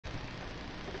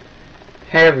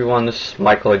Hey everyone, this is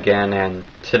Michael again, and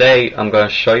today I'm going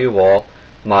to show you all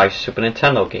my Super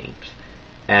Nintendo games.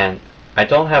 And I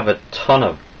don't have a ton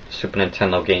of Super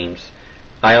Nintendo games.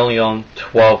 I only own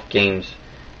 12 games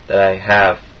that I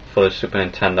have for the Super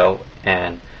Nintendo,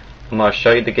 and I'm going to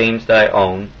show you the games that I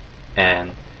own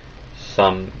and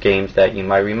some games that you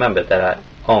might remember that I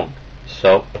own.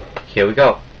 So, here we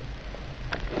go.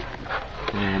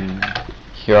 And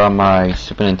here are my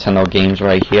Super Nintendo games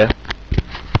right here.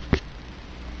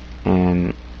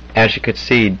 And as you can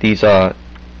see, the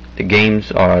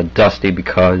games are dusty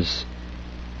because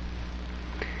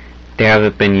they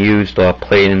haven't been used or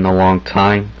played in a long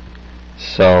time.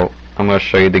 So I'm going to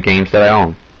show you the games that I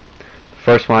own. The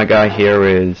first one I got here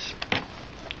is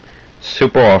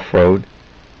Super Off-Road,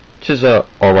 which is a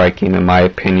alright game in my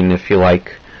opinion. If you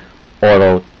like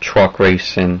auto truck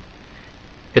racing,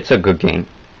 it's a good game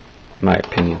in my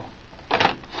opinion.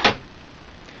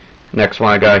 Next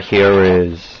one I got here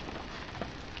is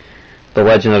The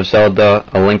Legend of Zelda: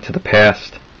 A Link to the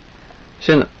Past. It's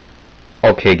an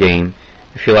okay game.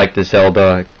 If you like the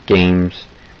Zelda games,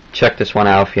 check this one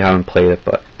out if you haven't played it,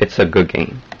 but it's a good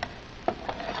game.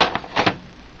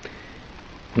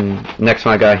 Next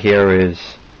one I got here is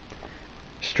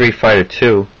Street Fighter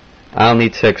 2. I don't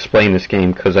need to explain this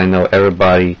game because I know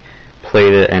everybody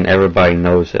played it and everybody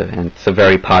knows it, and it's a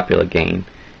very popular game,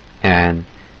 and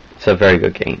it's a very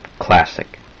good game.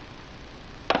 Classic.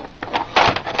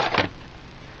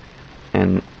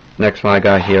 And next one I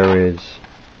got here is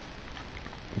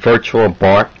Virtual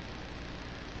Bart,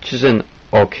 which is an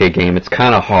okay game. It's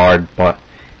kind of hard, but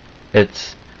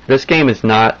this game is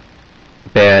not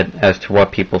bad as to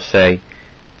what people say.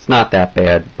 It's not that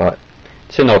bad, but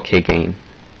it's an okay game.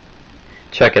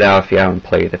 Check it out if you haven't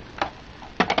played it.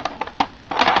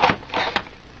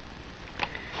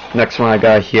 Next one I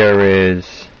got here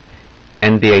is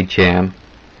NBA Jam.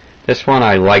 This one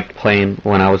I liked playing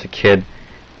when I was a kid,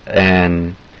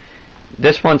 and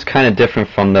this one's kind of different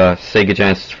from the Sega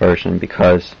Genesis version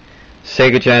because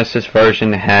Sega Genesis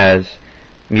version has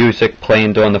music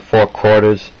playing during the 4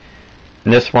 quarters.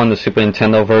 In this one, the Super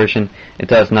Nintendo version, it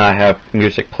does not have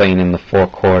music playing in the 4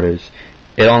 quarters.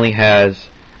 It only has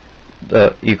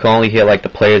you can only hear like the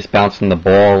players bouncing the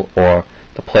ball or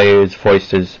the players'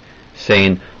 voices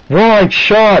saying "wide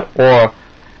shot" or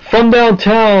 "from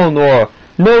downtown" or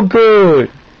 "no good."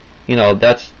 You know,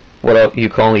 that's what you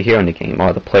can only hear in the game,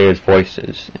 are the players'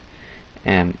 voices.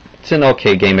 And it's an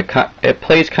okay game. It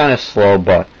plays kind of slow,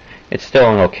 but it's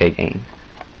still an okay game.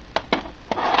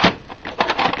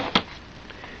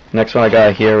 Next one I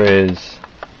got here is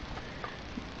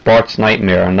Bart's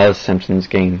Nightmare, another Simpsons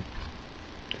game.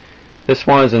 This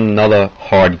one is another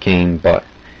hard game, but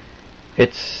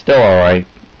it's still alright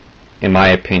in my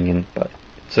opinion, but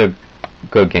it's a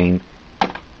good game.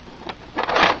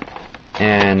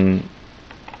 And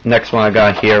next one I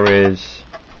got here is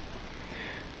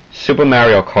Super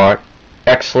Mario Kart.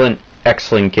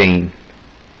 Excellent game.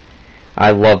 I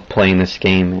love playing this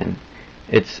game, and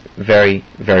it's very,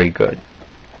 very good.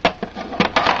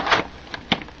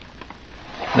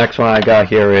 Next one I got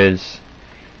here is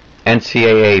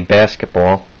NCAA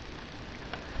Basketball.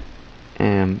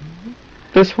 And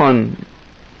this one,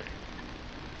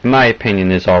 in my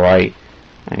opinion, is alright.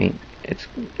 I mean, it's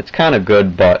kind of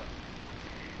good, but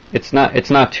it's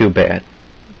not too bad,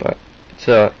 but it's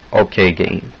a okay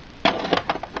game.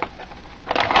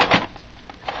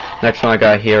 Next one I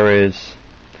got here is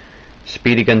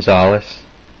Speedy Gonzales.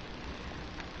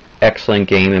 Excellent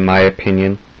game in my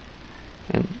opinion,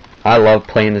 and I love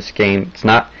playing this game.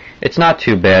 It's not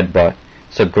too bad, but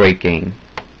it's a great game.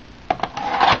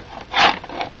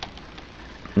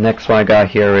 Next one I got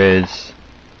here is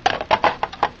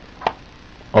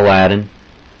Aladdin.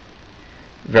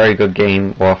 Very good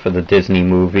game off of the Disney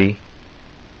movie,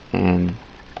 and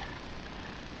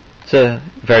it's a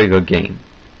very good game.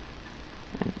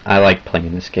 I like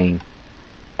playing this game.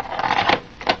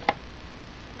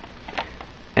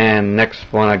 And next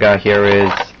one I got here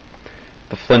is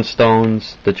The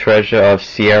Flintstones, The Treasure of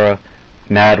Sierra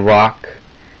Mad Rock.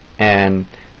 And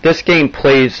this game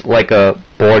plays like a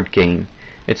board game.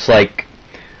 It's like,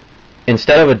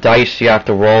 instead of a dice, you have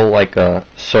to roll like a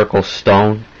circle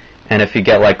stone. And if you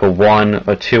get like a 1,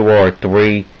 a 2, or a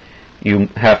 3, you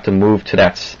have to move to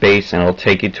that space and it'll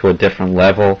take you to a different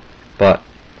level. But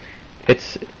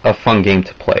it's a fun game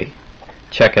to play.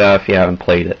 Check it out if you haven't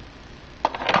played it.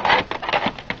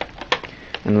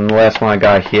 And then the last one I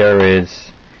got here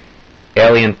is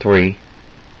Alien 3.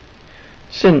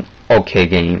 It's an okay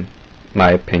game, in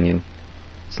my opinion.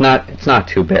 It's not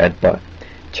too bad, but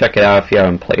check it out if you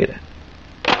haven't played it.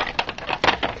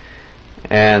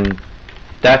 And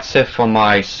that's it for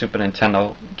my Super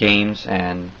Nintendo games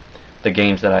and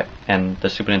the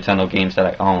Super Nintendo games that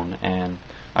I own. And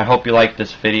I hope you liked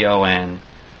this video, and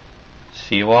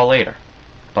see you all later.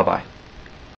 Bye bye.